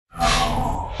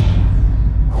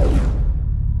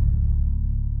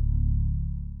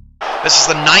This is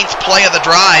the 9th play of the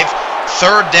drive.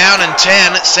 3rd down and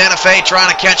 10. Santa Fe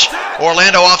trying to catch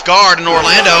Orlando off guard, and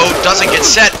Orlando doesn't get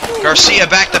set. Garcia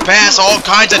back to pass, all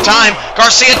kinds of time.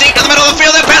 Garcia deep in the middle of the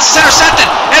field. That pass is intercepted.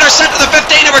 Intercepted to the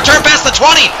 15 and return past the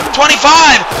 20,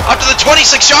 25, up to the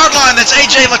 26-yard line. That's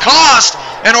A.J. Lacoste.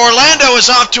 And Orlando is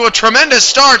off to a tremendous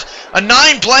start. A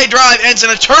 9-play drive ends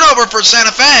in a turnover for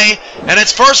Santa Fe, and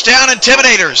it's 1st down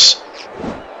Intimidators.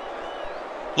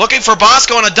 Looking for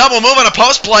Bosco on a double move on a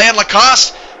post play, and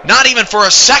Lacoste, not even for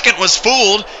a second, was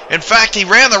fooled. In fact, he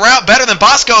ran the route better than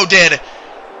Bosco did.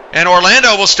 And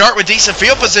Orlando will start with decent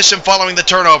field position following the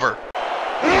turnover.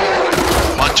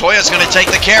 Montoya's going to take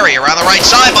the carry around the right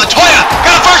side. Montoya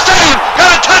got a 1st down,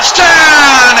 got a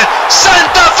touchdown!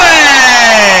 Santa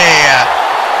Fe!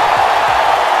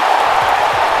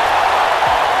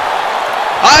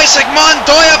 Isaac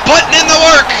Montoya putting in the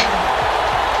work.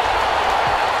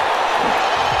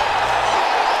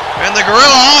 And the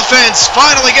Gorilla offense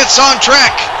finally gets on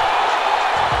track.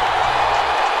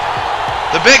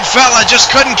 The big fella just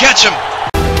couldn't catch him.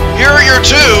 Here are your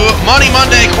 2 Money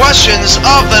Monday questions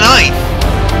of the night.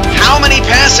 How many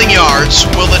passing yards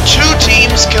will the 2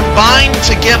 teams combine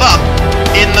to give up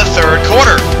in the 3rd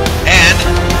quarter? And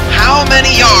how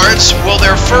many yards will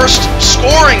their first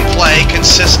scoring play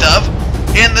consist of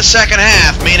in the 2nd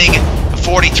half? Meaning a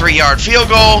 43-yard field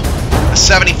goal, a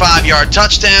 75-yard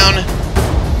touchdown.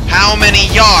 How many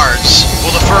yards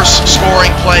will the first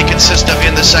scoring play consist of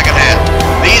in the 2nd half?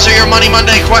 These are your Money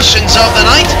Monday questions of the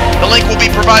night. The link will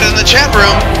be provided in the chat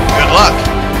room. Good luck.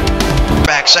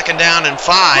 Back 2nd down and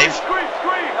 5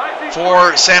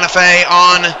 for Santa Fe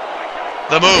on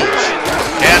the move.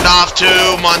 Hand off to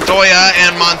Montoya,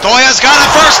 and Montoya's got a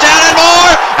 1st down and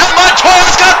more, and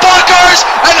Montoya's got blockers,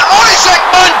 and Isaac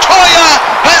Montoya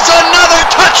has another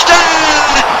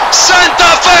touchdown!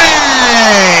 Santa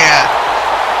Fe!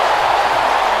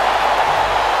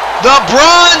 The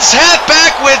Bronze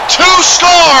halfback with 2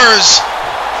 scores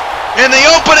in the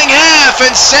opening half,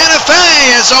 and Santa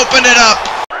Fe has opened it up.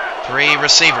 3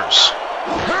 receivers.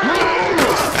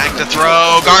 Back to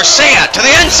throw. Garcia to the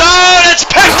end zone. It's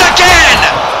picked again.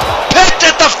 Picked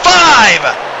at the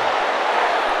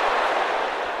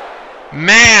 5.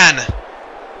 Man.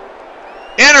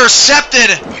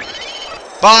 Intercepted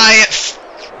by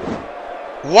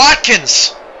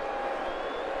Watkins.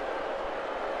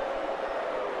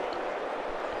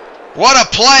 What a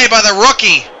play by the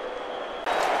rookie.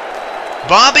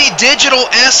 Bobby Digital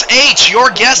SH, your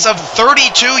guess of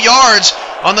 32 yards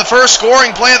on the first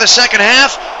scoring play of the 2nd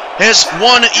half has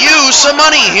won you some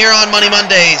money here on Money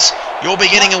Mondays. You'll be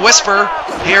getting a whisper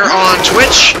here on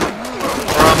Twitch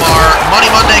from our Money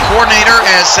Monday coordinator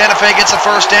as Santa Fe gets a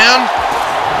 1st down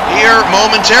here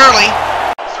momentarily.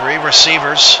 3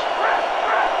 receivers.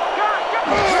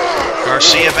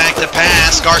 Garcia back to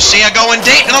pass. Garcia going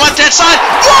deep to the left-hand side.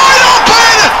 Wide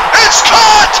open! It's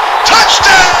caught!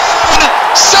 Touchdown!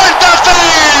 Santa Fe!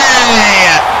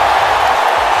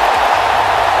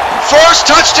 First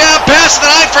touchdown pass of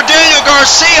the night for Daniel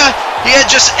Garcia. He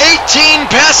had just 18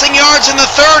 passing yards in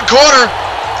the 3rd quarter.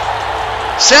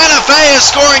 Santa Fe is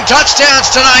scoring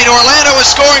touchdowns tonight. Orlando is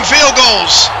scoring field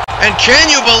goals. And can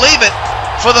you believe it?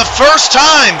 For the first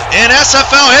time in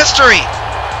SFL history,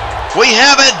 we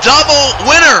have a double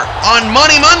winner on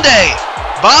Money Monday.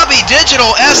 Bobby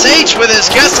Digital SH, with his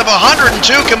guess of 102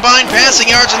 combined passing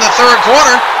yards in the 3rd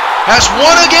quarter, has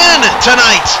won again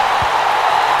tonight.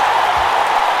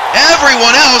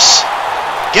 Everyone else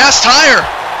guessed higher.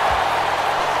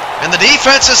 And the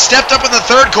defense has stepped up in the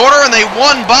 3rd quarter, and they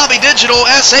won Bobby Digital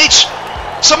SH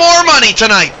some more money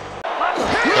tonight.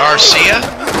 Garcia,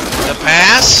 the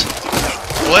pass.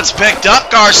 Blitz picked up.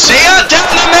 Garcia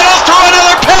down the middle, threw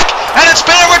another pick, and it's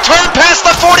been a return past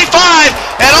the 45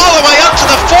 and all the way up to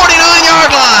the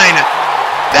 49-yard line.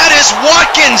 That is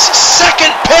Watkins' 2nd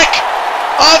pick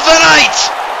of the night.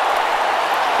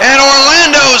 And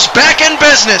Orlando's back in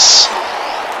business.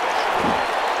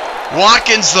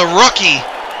 Watkins, the rookie,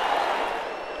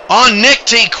 on Nick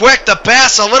T. Quick. The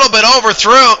pass a little bit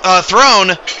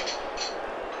overthrown.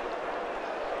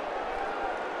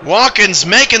 Watkins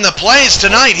making the plays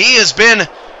tonight. He has been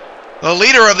the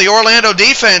leader of the Orlando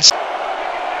defense.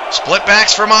 Split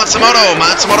backs for Matsumoto.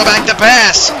 Matsumoto back to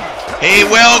pass. He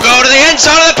will go to the end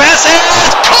zone of the pass, and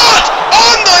it's caught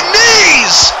on the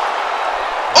knees!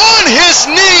 On his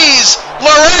knees,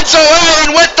 Lorenzo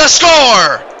Allen with the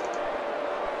score!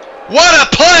 What a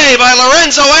play by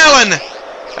Lorenzo Allen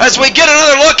as we get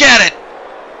another look at it.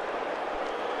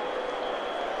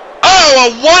 Oh, a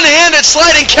one-handed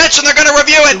sliding catch, and they're going to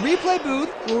review it. The replay booth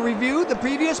will review the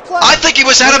previous play. I think he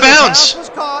was out of bounds. The pass was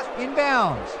caught in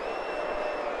bounds.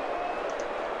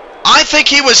 I think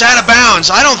he was out of bounds.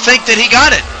 I don't think that he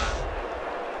got it.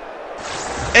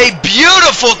 A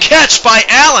beautiful catch by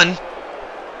Allen.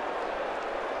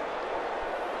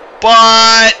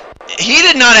 But he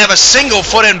did not have a single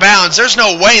foot in bounds. There's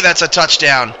no way that's a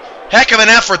touchdown. Heck of an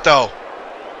effort, though.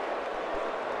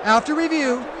 After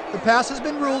review, the pass has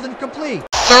been ruled incomplete.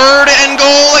 3rd and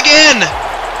goal again.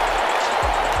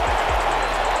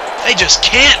 They just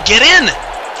can't get in.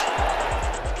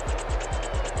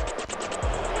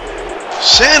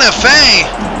 Santa Fe,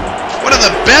 one of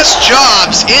the best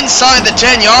jobs inside the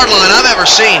 10-yard line I've ever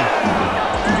seen.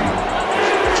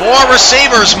 4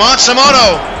 receivers,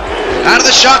 Matsumoto out of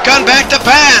the shotgun, back to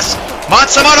pass.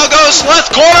 Matsumoto goes left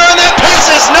corner, and that pass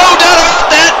is no doubt about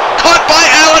that. Caught by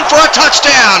Allen for a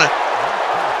touchdown.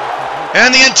 And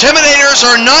the Intimidators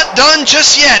are not done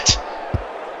just yet.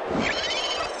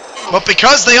 But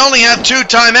because they only have 2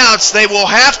 timeouts, they will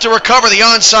have to recover the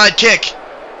onside kick.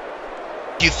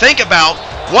 You think about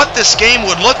what this game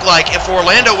would look like if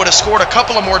Orlando would have scored a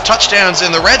couple of more touchdowns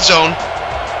in the red zone,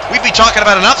 we'd be talking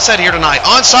about an upset here tonight.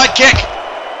 Onside kick.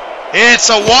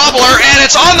 It's a wobbler, and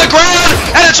it's on the ground,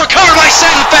 and it's recovered by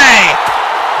Santa Fe.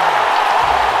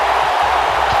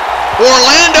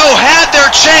 Orlando had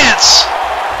their chance.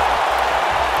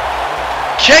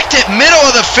 Kicked it middle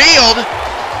of the field,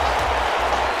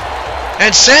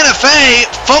 and Santa Fe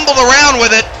fumbled around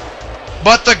with it,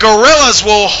 but the Gorillas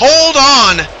will hold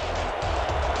on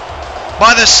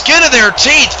by the skin of their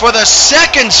teeth for the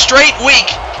 2nd straight week